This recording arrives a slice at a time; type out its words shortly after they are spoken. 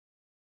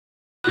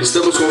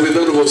Estamos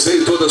convidando você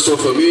e toda a sua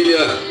família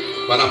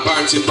para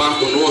participar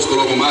conosco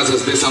logo mais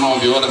às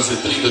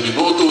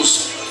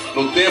 19h30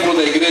 no templo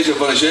da Igreja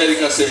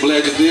Evangélica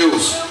Assembleia de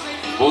Deus.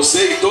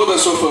 Você e toda a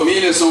sua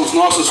família são os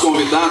nossos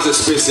convidados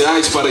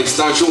especiais para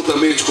estar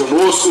juntamente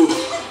conosco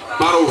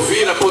para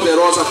ouvir a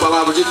poderosa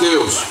palavra de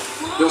Deus.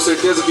 Tenho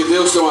certeza que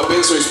Deus tem uma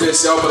bênção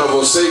especial para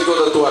você e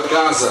toda a tua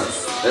casa.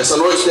 Essa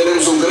noite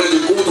teremos um grande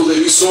culto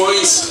de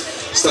missões.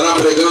 Estará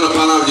pregando a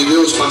palavra de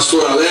Deus,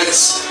 pastor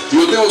Alex. E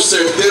eu tenho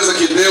certeza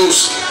que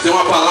Deus tem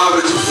uma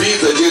palavra de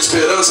vida, de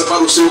esperança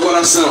para o seu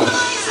coração.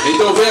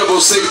 Então venha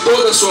você e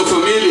toda a sua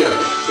família.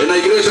 É na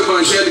Igreja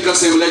Evangélica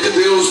Assembleia de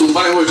Deus, no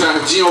bairro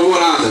Jd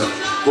Alvorada.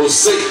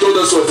 Você e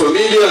toda a sua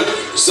família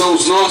são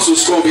os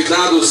nossos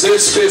convidados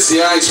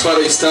especiais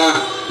para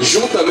estar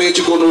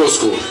juntamente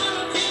conosco.